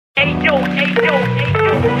BX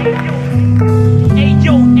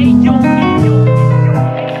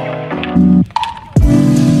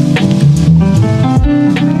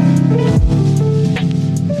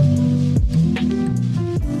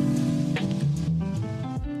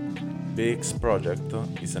Project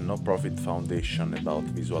is a no-profit foundation about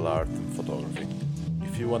visual art and photography.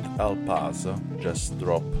 If you want to help us, just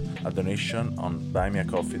drop a donation on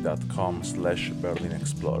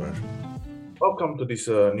buymeacoffee.com/BerlinExplorer. Welcome to this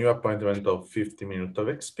new appointment of 50 Minutes of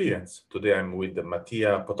Experience. Today I'm with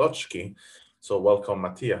Mattia Potocki. So welcome,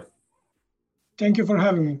 Mattia. Thank you for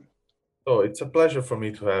having me. So it's a pleasure for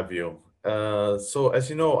me to have you. So as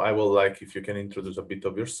you know, I will like if you can introduce a bit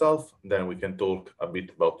of yourself, then we can talk a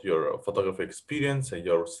bit about your photography experience and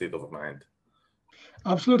your state of mind.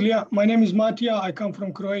 Absolutely, yeah. My name is Matija. I come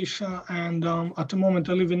from Croatia, and at the moment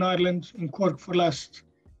I live in Ireland, in Cork, for the last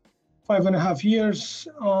 5.5 years.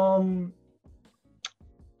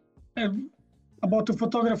 About the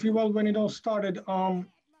photography, well, when it all started, I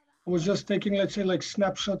was just taking, let's say, like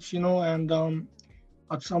snapshots, and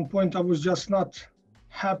at some point I was just not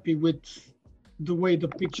happy with the way the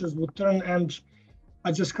pictures would turn, and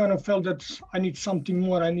I just kind of felt that I need something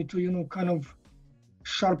more. I need to, kind of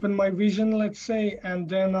sharpen my vision, let's say. And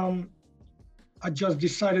then I just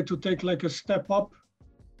decided to take like a step up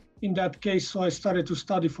in that case. So I started to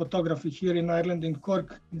study photography here in Ireland, in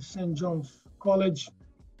Cork, in St. John's College.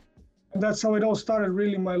 And that's how it all started,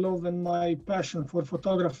 really, my love and my passion for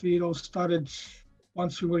photography. It all started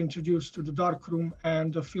once we were introduced to the darkroom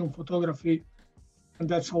and the film photography. And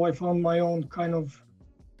that's how I found my own kind of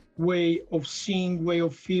way of seeing, way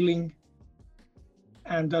of feeling.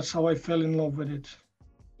 And that's how I fell in love with it.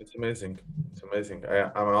 It's amazing. It's amazing.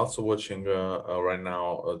 I'm also watching right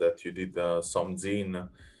now that you did some zine,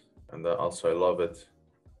 and also I love it.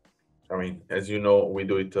 I mean, as you know, we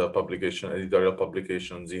do it editorial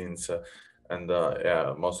publication zines, and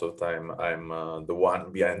yeah, most of the time I'm the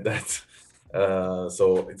one behind that.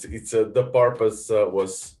 So it's the purpose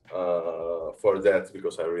was for that,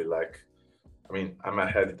 because I really like. I mean, I'm an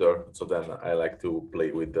editor, so then I like to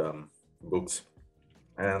play with books,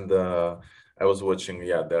 and I was watching.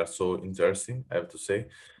 Yeah, they're so interesting, I have to say.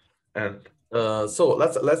 And so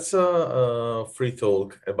let's free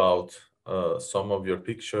talk about some of your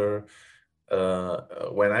picture.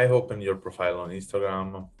 When I open your profile on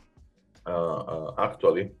Instagram,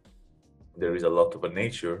 actually, there is a lot of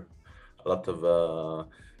nature, a lot of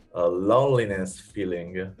loneliness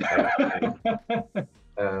feeling,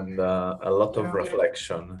 and a lot of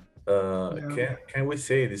reflection. Can we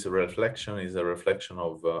say this reflection is a reflection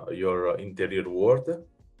of your interior world?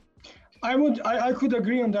 I could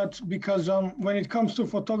agree on that, because when it comes to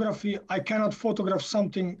photography, I cannot photograph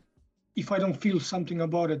something if I don't feel something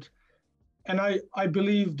about it. And I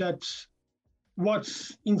believe that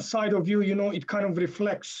what's inside of you, it kind of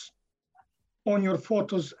reflects on your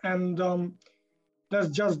photos. And that's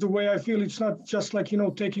just the way I feel. It's not just like,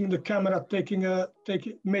 taking the camera,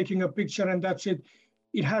 making a picture and that's it.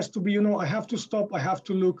 It has to be, I have to stop, I have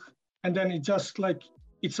to look. And then it just like,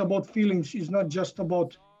 it's about feelings. It's not just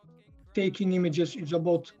about taking images, it's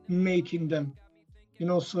about making them.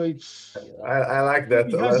 So it's... I like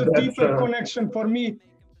that. It has a deeper connection for me.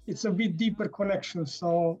 It's a bit deeper connection,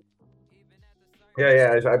 so...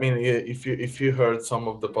 Yeah. I mean, if you heard some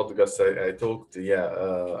of the podcasts I talked,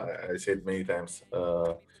 I said many times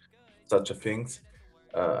such a things.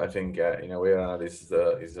 I think in a way or another is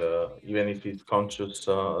even if it's conscious,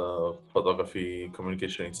 photography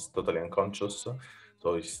communication is totally unconscious.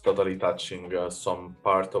 So it's totally touching some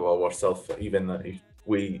part of ourselves, even if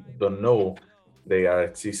we don't know they are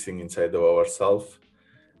existing inside of ourselves.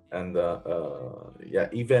 And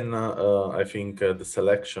even I think the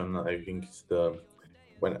selection, I think it's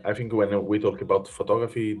when we talk about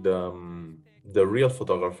photography, the real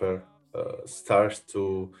photographer starts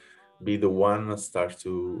to be the one starts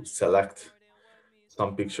to select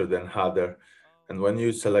some picture than other. And when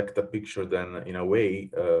you select a picture, then in a way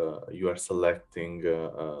you are selecting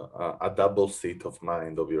a double state of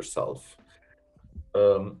mind of yourself.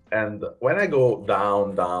 And when I go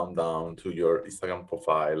down to your Instagram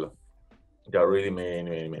profile, there are really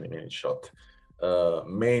many shots.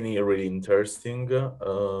 Many really interesting.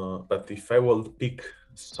 But if I will pick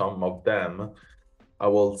some of them, I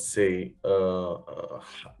will say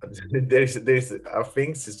there's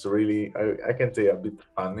things it's really I can say a bit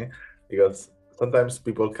funny, because sometimes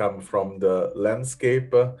people come from the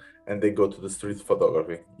landscape and they go to the street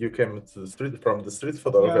photography. You came to the street from the street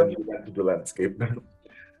photography and you went to the landscape.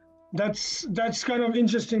 That's kind of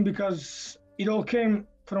interesting, because it all came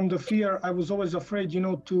from the fear. I was always afraid,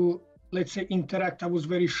 to let's say, interact. I was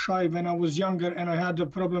very shy when I was younger, and I had a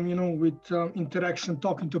problem, with interaction,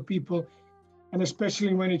 talking to people, and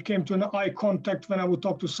especially when it came to an eye contact. When I would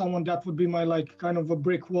talk to someone, that would be my like kind of a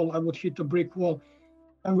brick wall. I would hit a brick wall.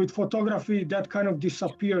 And with photography, that kind of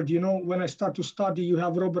disappeared. When I start to study, you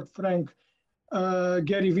have Robert Frank,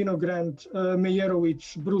 Gary Winogrand,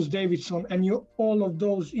 Meyerowitz, Bruce Davidson, and all of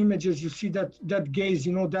those images, you see that gaze,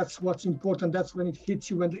 that's what's important. That's when it hits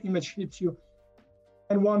you, when the image hits you.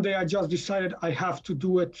 And one day I just decided I have to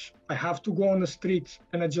do it. I have to go on the street,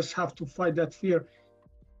 and I just have to fight that fear.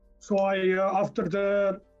 So I, after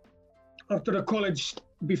the college,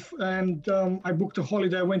 and I booked a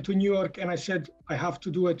holiday, I went to New York, and I said, I have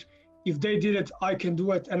to do it. If they did it, I can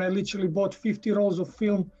do it. And I literally bought 50 rolls of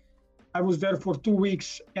film. I was there for 2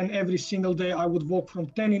 weeks, and every single day I would walk from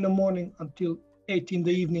 10 in the morning until 8 in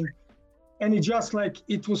the evening. And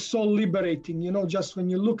it was so liberating, just when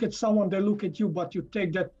you look at someone, they look at you, but you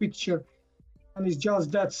take that picture, and it's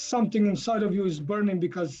just that something inside of you is burning,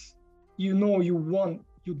 because you won,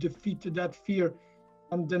 you defeated that fear,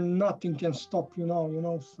 and then nothing can stop you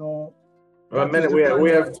now, so. Well, man, we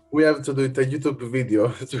have to do it a YouTube video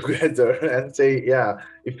together and say, yeah,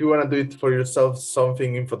 if you want to do it for yourself,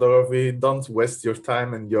 something in photography, don't waste your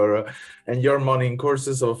time and your money in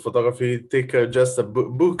courses of photography. Take just a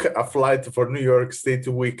book a flight for New York, stay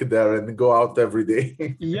 2 weeks there, and go out every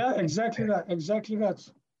day. Yeah, exactly that.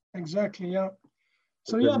 Yeah.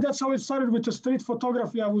 So yeah, that's how it started with the street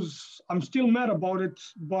photography. I'm still mad about it,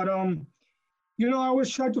 but I always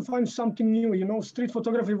try to find something new. Street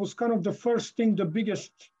photography was kind of the first thing, the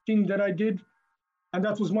biggest thing that I did. And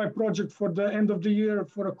that was my project for the end of the year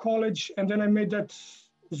for a college. And then I made that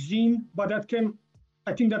zine, but I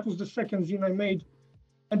think that was the second zine I made.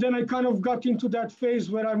 And then I kind of got into that phase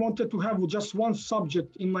where I wanted to have just one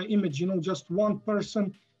subject in my image, just one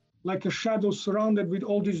person, like a shadow surrounded with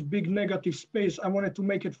all this big negative space. I wanted to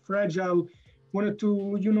make it fragile. Wanted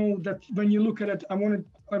to, that when you look at it, I wanted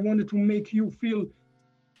to make you feel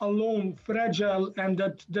alone, fragile, and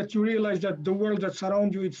that you realize that the world that's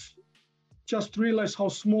around you, it's just realize how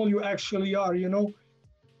small you actually are,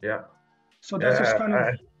 Yeah. So that's just kind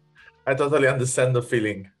of. I totally understand the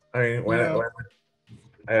feeling. I mean, when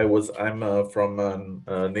I'm from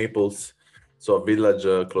Naples, so a village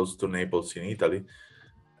close to Naples in Italy,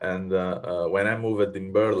 and when I moved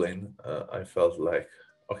in Berlin, I felt like,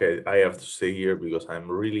 okay, I have to stay here because I'm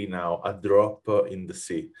really now a drop in the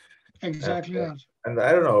sea. Exactly. And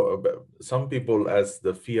I don't know, some people has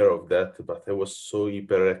the fear of that, but I was so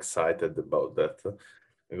hyper excited about that,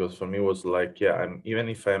 because for me it was like, yeah, even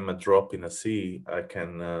if I'm a drop in a sea, I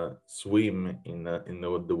can swim in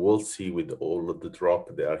the whole sea with all of the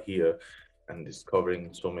drop that are here, and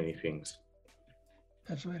discovering so many things.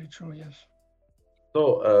 That's very true. Yes.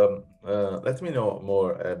 So let me know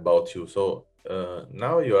more about you. So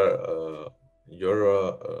now you're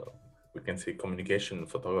we can say communication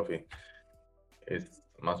photography is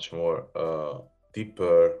much more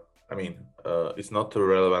deeper. I mean, it's not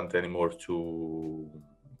relevant anymore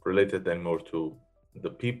related anymore to the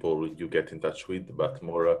people you get in touch with, but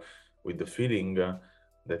more with the feeling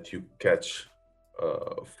that you catch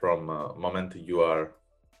from a moment you are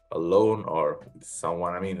alone or with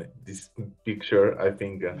someone. I mean, this picture, I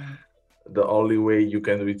think the only way you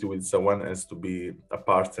can do it with someone has to be a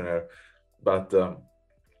partner, but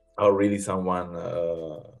or really someone,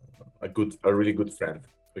 a really good friend,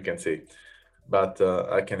 we can say. But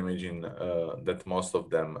I can imagine that most of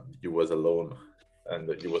them you was alone and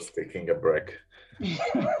you was taking a break.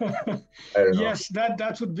 Yes,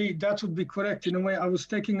 that would be correct. In a way, I was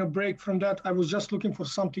taking a break from that. I was just looking for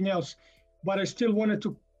something else, but I still wanted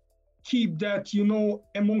to keep that,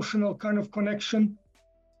 emotional kind of connection.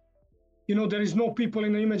 There is no people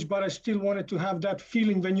in the image, but I still wanted to have that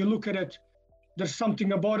feeling when you look at it. There's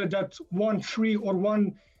something about it, that one tree or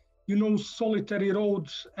one, solitary road,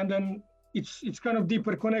 and then it's kind of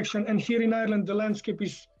deeper connection. And here in Ireland, the landscape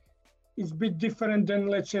is a bit different than,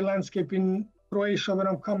 let's say, landscape in Croatia, where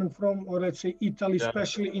I'm coming from, or let's say Italy,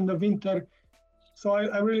 especially in the winter. So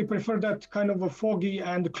I really prefer that kind of a foggy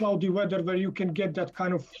and cloudy weather where you can get that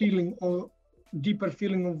kind of feeling, or deeper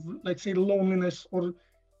feeling of, let's say, loneliness or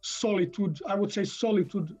solitude. I would say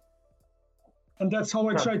solitude. And that's how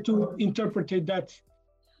I try to interpret that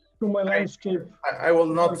to my landscape. I will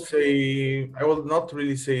not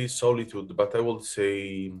really say solitude, but I will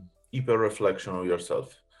say hyper reflection of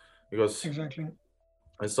yourself, because exactly.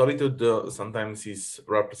 Solitude sometimes is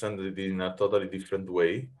represented in a totally different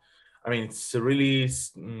way. I mean, it's really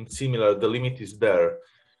similar. The limit is there,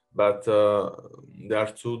 but there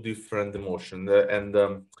are two different emotions. And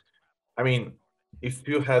I mean, if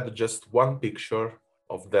you had just one picture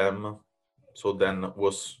of them. So then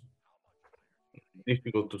was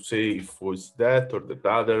difficult to say if it was that or the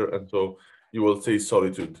other, and so you will say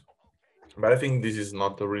solitude. But I think this is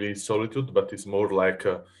not really solitude, but it's more like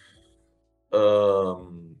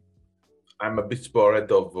I'm a bit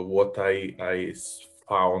bored of what I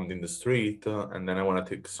found in the street, and then I want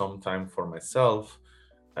to take some time for myself,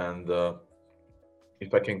 and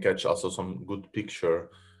if I can catch also some good picture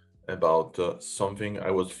about something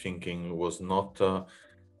I was thinking was not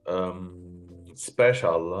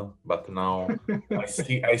special, but now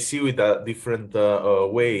I see with a different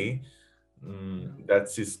way. That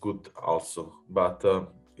is good also, but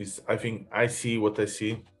is I think I see what I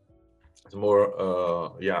see. It's more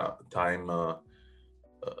time.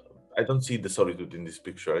 I don't see the solitude in this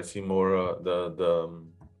picture. I see more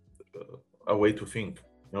a way to think.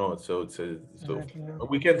 So it's so Exactly, yeah.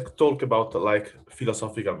 we can talk about like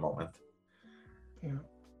philosophical moment. Yeah.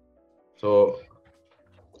 So,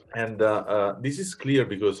 and this is clear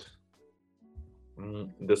because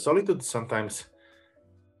the solitude sometimes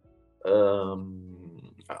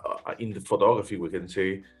in the photography, we can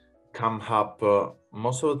say, come up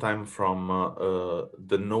most of the time from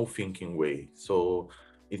the no thinking way. So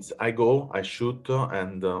it's I go, I shoot,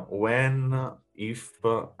 and when if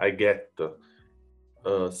I get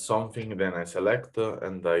something, then I select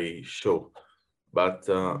and I show. But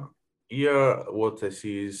here, what I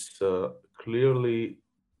see is clearly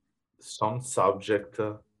some subject,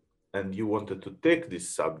 and you wanted to take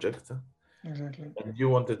this subject, Exactly. and you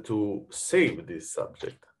wanted to save this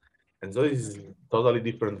subject. And so this is totally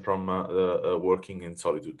different from working in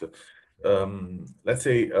solitude. Let's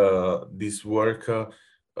say this work,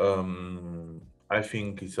 I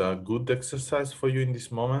think, is a good exercise for you in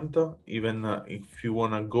this moment. Even if you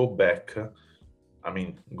want to go back,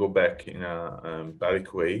 go back in a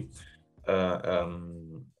empiric way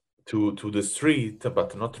to the street,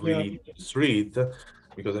 but not really the street,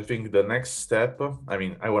 because I think the next step.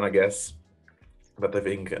 I want to guess, but I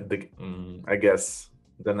think I guess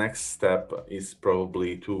the next step is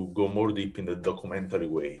probably to go more deep in the documentary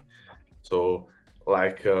way. So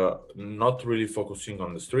like not really focusing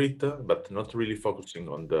on the street, but not really focusing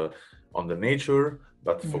on the nature,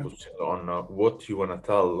 but focusing on what you want to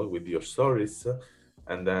tell with your stories,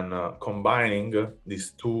 and then combining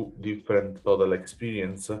these two different total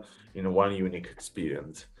experience in one unique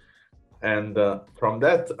experience. And from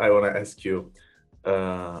that, I want to ask you,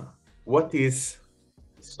 what is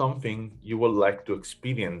something you would like to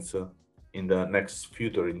experience in the next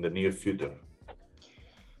future, in the near future?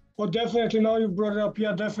 Well, definitely. Now you brought it up.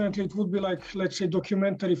 Yeah, definitely. It would be like, let's say,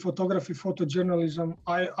 documentary photography, photojournalism.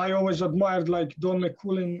 I always admired like Don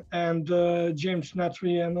McCullin and James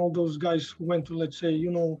Natry and all those guys who went to, let's say,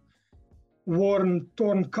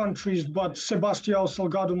 war-torn countries. But Sebastião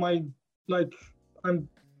Salgado, I'm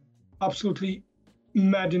absolutely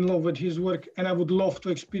mad in love with his work, and I would love to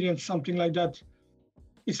experience something like that.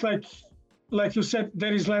 It's like you said,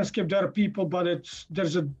 there is landscape, there are people, but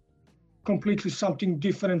there's a completely something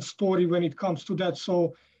different story when it comes to that.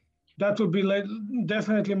 So that would be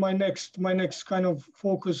definitely my next kind of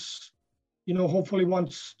focus. Hopefully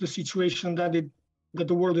once the situation that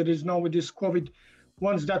the world it is now with this COVID,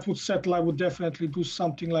 once that would settle, I would definitely do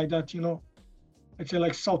something like that. I'd say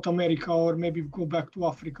like South America, or maybe go back to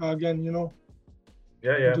Africa again.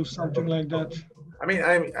 Yeah. Do something like that.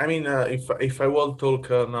 If I will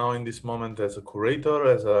talk now in this moment as a curator,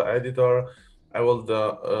 as an editor, I will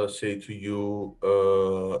say to you,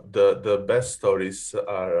 the best stories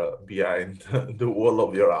are behind the wall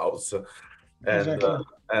of your house, and Exactly.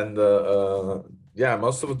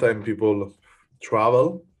 most of the time people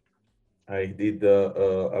travel. I did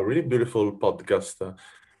a really beautiful podcast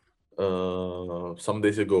some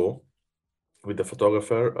days ago with the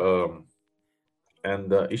photographer,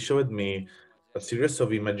 and he showed me a series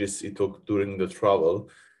of images he took during the travel,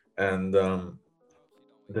 and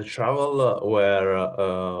the travel were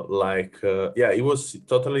it was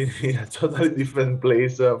totally a totally different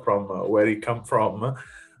place from where he come from,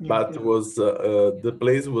 but was the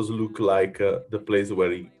place was look like the place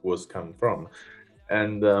where he was come from.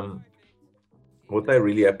 And what I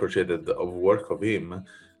really appreciated of work of him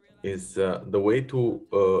is the way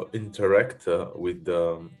to interact with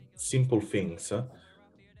simple things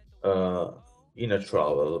in a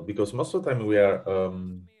travel, because most of the time we are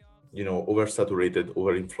oversaturated,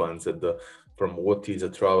 over influenced from what is a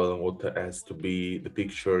travel and what has to be the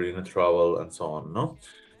picture in a travel and so on, no?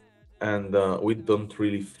 And we don't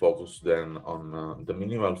really focus then on the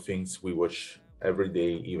minimal things we watch every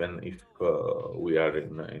day, even if we are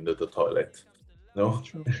in the toilet, no?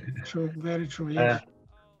 True, very true, yes.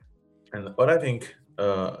 And what I think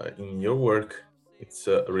in your work it's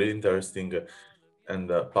really interesting and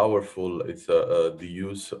powerful. It's the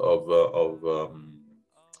use of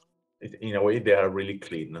in a way they are really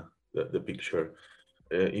clean, the picture.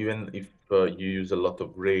 Even if you use a lot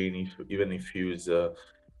of rain, even if you use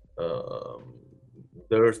um,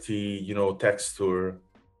 dirty, texture,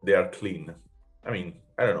 they are clean. I mean,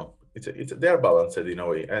 I don't know. It's they are balanced in a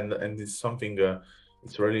way, and it's something.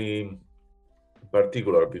 It's really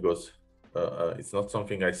particular because it's not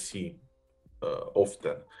something I see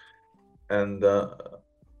often, and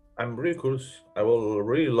I'm really curious. I will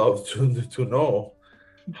really love to know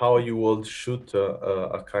how you would shoot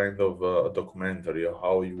a kind of documentary, or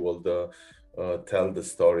how you would tell the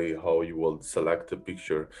story, how you would select a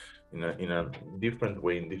picture in a different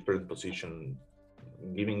way, in different position.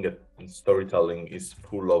 Giving a storytelling is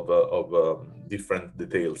full of different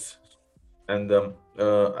details, and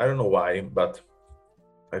I don't know why, but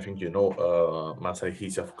I think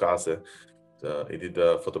Masahisa Fukase. He did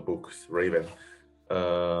photo books Raven,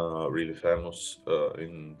 really famous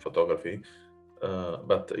in photography.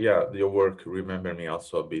 But yeah, your work remember me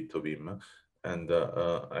also a bit of him, and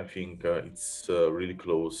I think it's really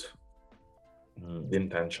close, the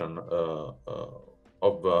intention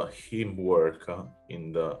of him work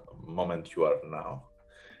in the moment you are now.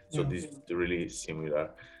 So Yeah. this is really similar.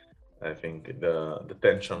 I think the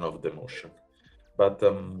tension of the emotion. But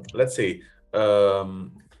let's say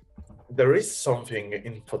there is something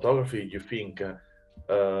in photography you think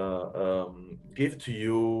give to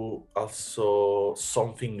you also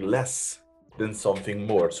something less than something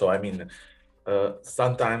more. So I mean,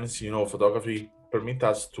 sometimes photography permit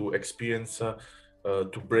us to experience,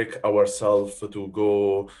 to break ourselves, to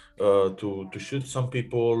go to shoot some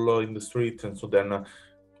people in the street, and so then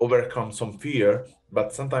overcome some fear.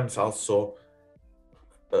 But sometimes also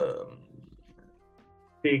um,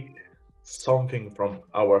 take something from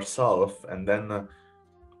ourselves, and then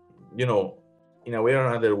in a way or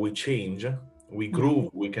another we change, we grow,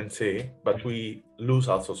 we can say, but we lose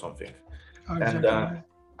also something. And Exactly. Yeah.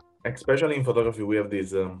 especially in photography we have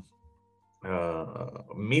this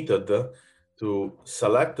method to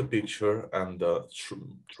select the picture and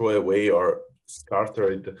throw away or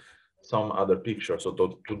scatter it some other picture, so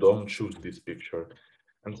to don't choose this picture.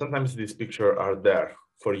 And sometimes these pictures are there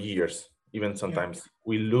for years, even sometimes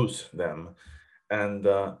we lose them. And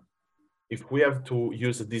if we have to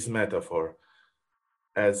use this metaphor,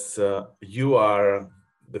 as you are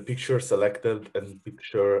the picture selected and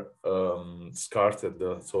picture scarted,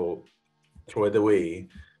 so throw it away,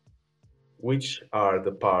 which are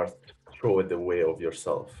the parts throw it away of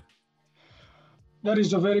yourself? That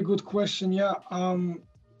is a very good question. Yeah.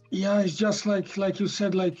 Yeah, it's just like you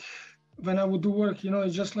said, like when I would do work,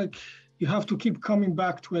 it's just like you have to keep coming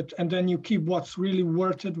back to it, and then you keep what's really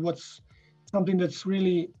worth it, what's something that's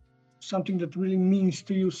really something that really means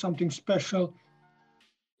to you, something special,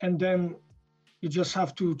 and then you just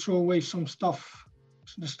have to throw away some stuff,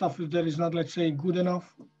 the stuff that is not, let's say, good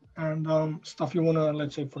enough, and stuff you want to,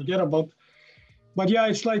 let's say, forget about. But yeah,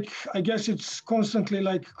 it's like, I guess it's constantly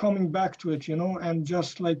like coming back to it, and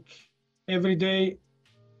just like every day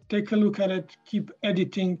take a look at it, keep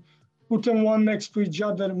editing, put them one next to each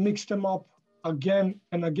other, mix them up again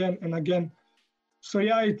and again and again. So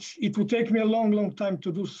yeah, it would take me a long, long time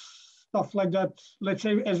to do stuff like that. Let's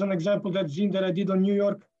say, as an example, that zine that I did on New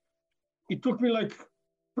York, it took me like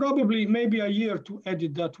probably maybe a year to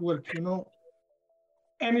edit that work,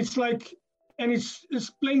 And it's like, and it's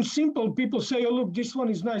plain simple. People say, "Oh, look, this one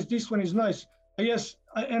is nice. This one is nice." Yes,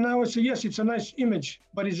 and I would say, yes, it's a nice image,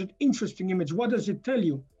 but is it interesting image? What does it tell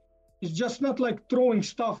you? It's just not like throwing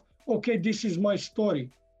stuff. Okay, this is my story.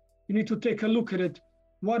 You need to take a look at it.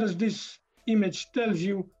 What does this image tells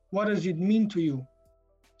you? What does it mean to you?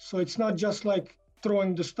 So it's not just like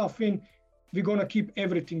throwing the stuff in. We're gonna keep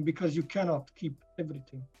everything, because you cannot keep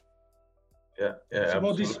everything. Yeah, It's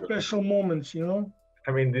about these absolutely. special moments,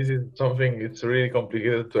 I mean, this is something, it's really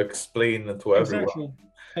complicated to explain to everyone.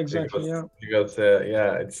 Exactly, yeah. Because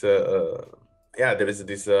yeah, it's yeah, there is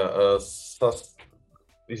this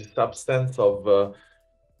this substance of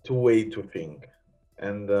two way to think,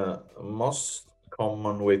 and most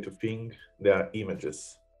common way to think, they are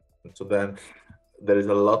images. And so then there is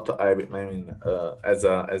a lot. I mean, as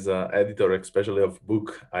a editor, especially of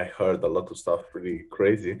book, I heard a lot of stuff really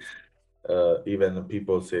crazy. Even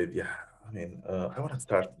people said, yeah, I mean, I want to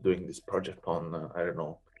start doing this project on, I don't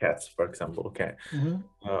know, cats, for example. Okay.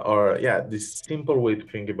 Or yeah, this simple way to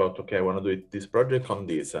think about, okay, I want to do this project on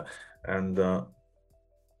this. And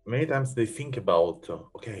many times they think about,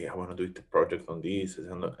 okay, I want to do it project on this.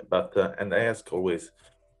 And I ask always,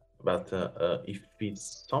 but if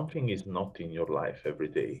it's something is not in your life every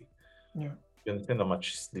day, Yeah. you understand how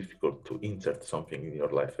much it's difficult to insert something in your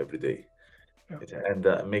life every day. Yeah.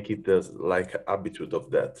 And make it like a habitude of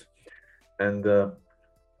that. And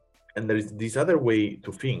there is this other way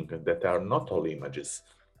to think that are not all images,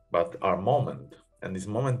 but are moment, and this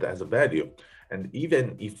moment has a value. And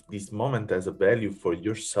even if this moment has a value for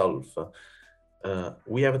yourself,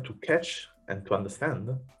 we have to catch and to understand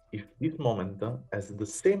if this moment has the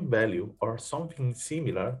same value or something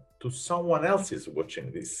similar to someone else is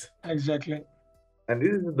watching this. Exactly. And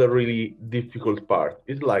this is the really difficult part.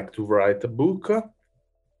 It's like to write a book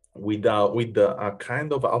with a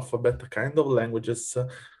kind of alphabet, kind of languages,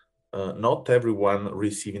 not everyone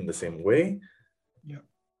receiving the same way. Yeah.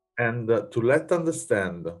 And to let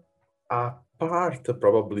understand a part,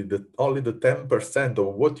 probably only the 10%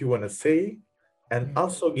 of what you want to say, and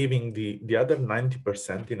also giving the other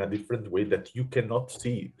 90% in a different way that you cannot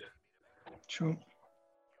see it. True.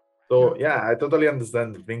 So yeah, I totally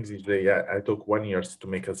understand the things is yeah, I took 1 year to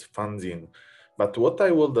make a fanzine. But what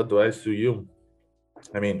I would advise to you,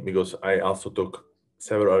 I mean, because I also took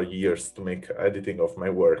several years to make editing of my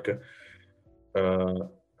work,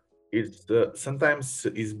 it's sometimes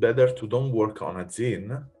it's better to don't work on a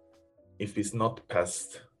zine if it's not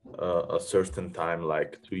past a certain time,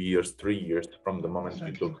 like 2 years, 3 years from the moment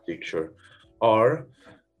you took picture. Or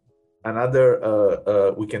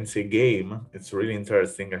another, we can say game, it's really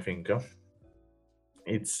interesting, I think.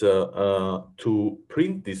 It's to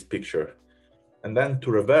print this picture and then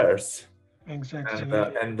to reverse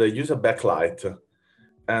and use a backlight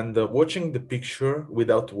and watching the picture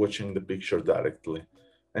without watching the picture directly,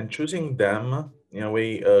 and choosing them in a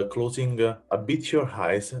way, closing a bit your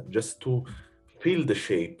eyes just to feel the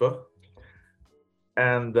shape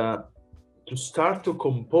and to start to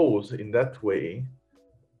compose in that way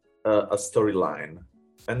a storyline.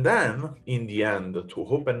 And then in the end, to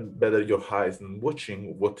open better your eyes and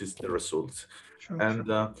watching what is the results. And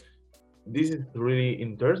this is really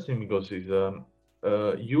interesting because it's,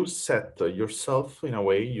 you set yourself in a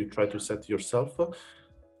way, you try to set yourself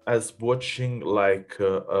as watching like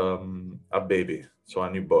a baby, so a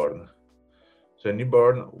newborn. So a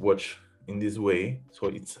newborn watch in this way, so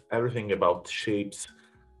it's everything about shapes,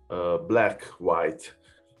 black, white,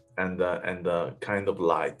 and kind of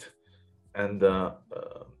light. And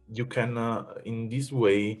you can, in this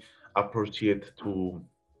way, appropriate to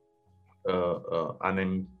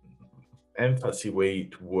an empathy way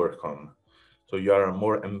to work on. So you are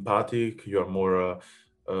more empathic, you are more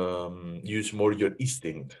use more your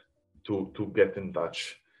instinct to get in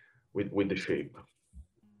touch with the shape.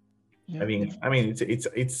 I mean,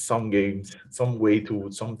 it's some games, some way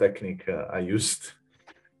to some technique I used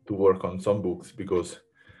to work on some books, because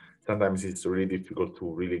sometimes it's really difficult to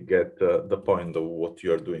really get the point of what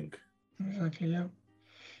you are doing. Exactly. Yeah.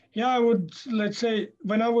 Yeah, I would, let's say,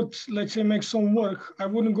 when I would, let's say, make some work, I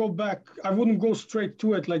wouldn't go back. I wouldn't go straight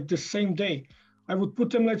to it like the same day. I would put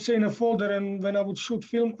them, let's say, in a folder, and when I would shoot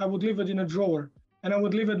film, I would leave it in a drawer and I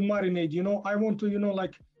would leave it marinate. I want to,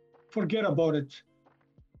 like forget about it.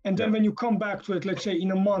 And then when you come back to it, let's say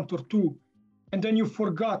in a month or two, and then you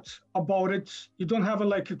forgot about it, you don't have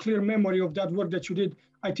like a clear memory of that work that you did.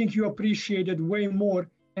 I think you appreciate it way more,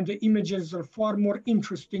 and the images are far more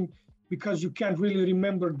interesting because you can't really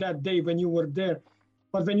remember that day when you were there.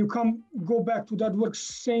 But when you go back to that work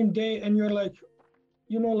same day, and you're like,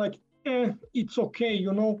 it's okay.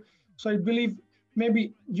 So I believe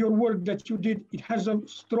maybe your work that you did, it has a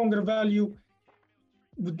stronger value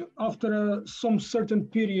after some certain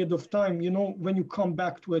period of time. When you come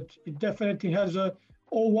back to it, it definitely has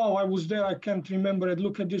oh wow, I was there, I can't remember it,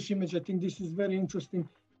 look at this image, I think this is very interesting.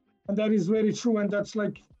 And that is very true. And that's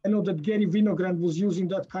like, I know that Gary Winogrand was using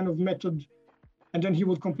that kind of method, and then he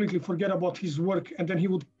would completely forget about his work, and then he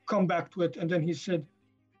would come back to it, and then he said,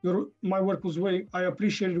 my work was I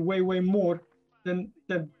appreciated way more than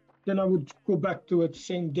I would go back to it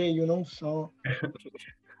same day, so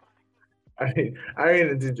I mean,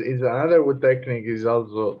 it's another good technique is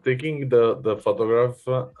also taking the photograph,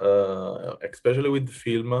 especially with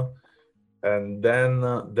film, and then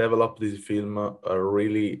develop this film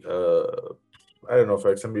really. I don't know.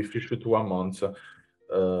 For example, if you shoot 1 month,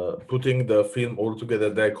 putting the film all together,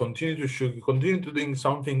 they continue to shoot, continue to doing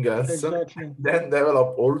something else, then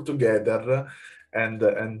develop all together,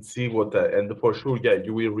 and see what. And for sure, yeah,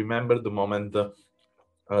 you will remember the moment.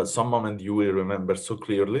 Some moment you will remember so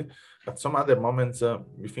clearly, but some other moments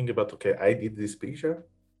you think about, okay, I did this picture,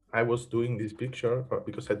 I was doing this picture,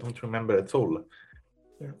 because I don't remember at all.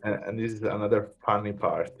 And this is another funny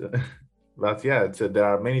part. But yeah, there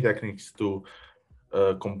are many techniques to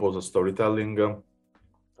compose a storytelling,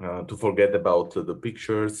 to forget about the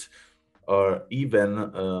pictures, or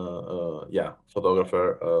even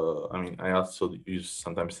photographer. I mean, I also use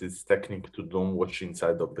sometimes this technique to don't watch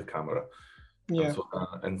inside of the camera. Yeah,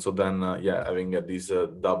 And so then having these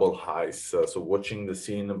double highs, so watching the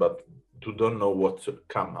scene but to don't know what to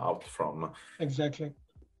come out from. exactly,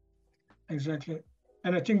 exactly.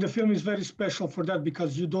 And I think the film is very special for that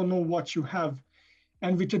because you don't know what you have.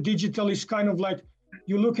 And with the digital, it's kind of like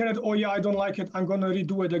you look at it, oh yeah, I don't like it, I'm gonna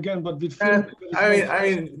redo it again. But with film, there is no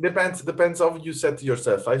I mean, depends how you set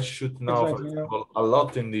yourself. I shoot now, for exactly, yeah. example, a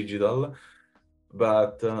lot in digital,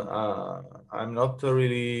 but I'm not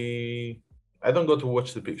really. I don't go to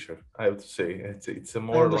watch the picture. I have to say it's a I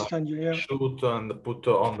more like understand you, yeah. shoot and put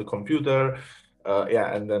on the computer.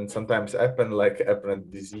 And then sometimes happened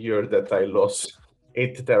this year that I lost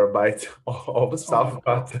 8 terabytes of stuff,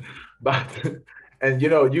 Oh, but and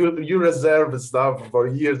you reserve stuff for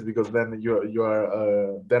years because then you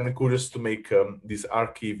are then curious to make this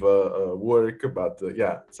archive work, but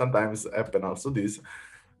sometimes happen also this,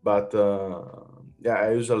 but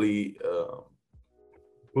I usually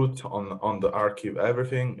put on the archive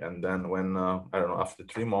everything, and then when I don't know, after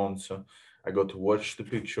 3 months I go to watch the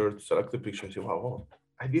picture, to select the picture, and say, wow,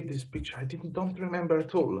 I did this picture, I don't remember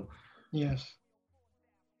at all. yes.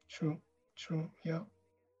 True, yeah.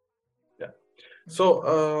 Yeah. So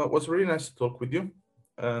it was really nice to talk with you,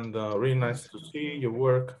 and really nice to see your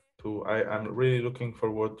work too. I'm really looking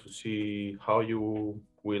forward to see how you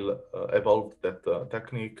will evolve that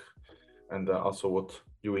technique, and also what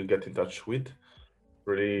you will get in touch with.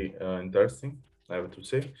 Really interesting, I have to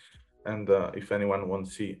say. And if anyone wants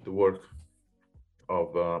to see the work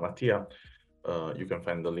of Mattia, you can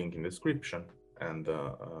find the link in the description and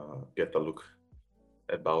get a look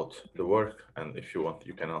about the work. And if you want,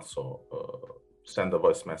 you can also send a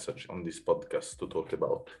voice message on this podcast to talk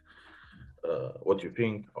about what you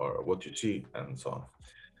think or what you see and so on.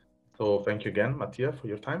 So thank you again, Mattia, for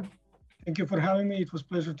your time. Thank you for having me. It was a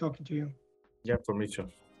pleasure talking to you. Yeah, for me too.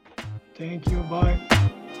 Thank you. Bye.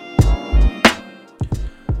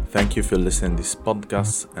 Thank you for listening to this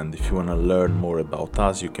podcast, and if you want to learn more about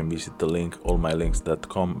us, you can visit the link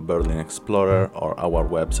allmylinks.com, Berlin Explorer, or our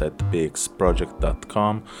website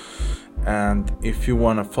bxproject.com. And if you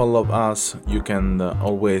want to follow us, you can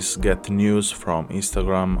always get news from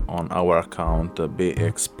Instagram on our account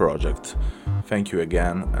bxproject. Thank you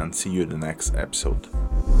again, and see you in the next episode.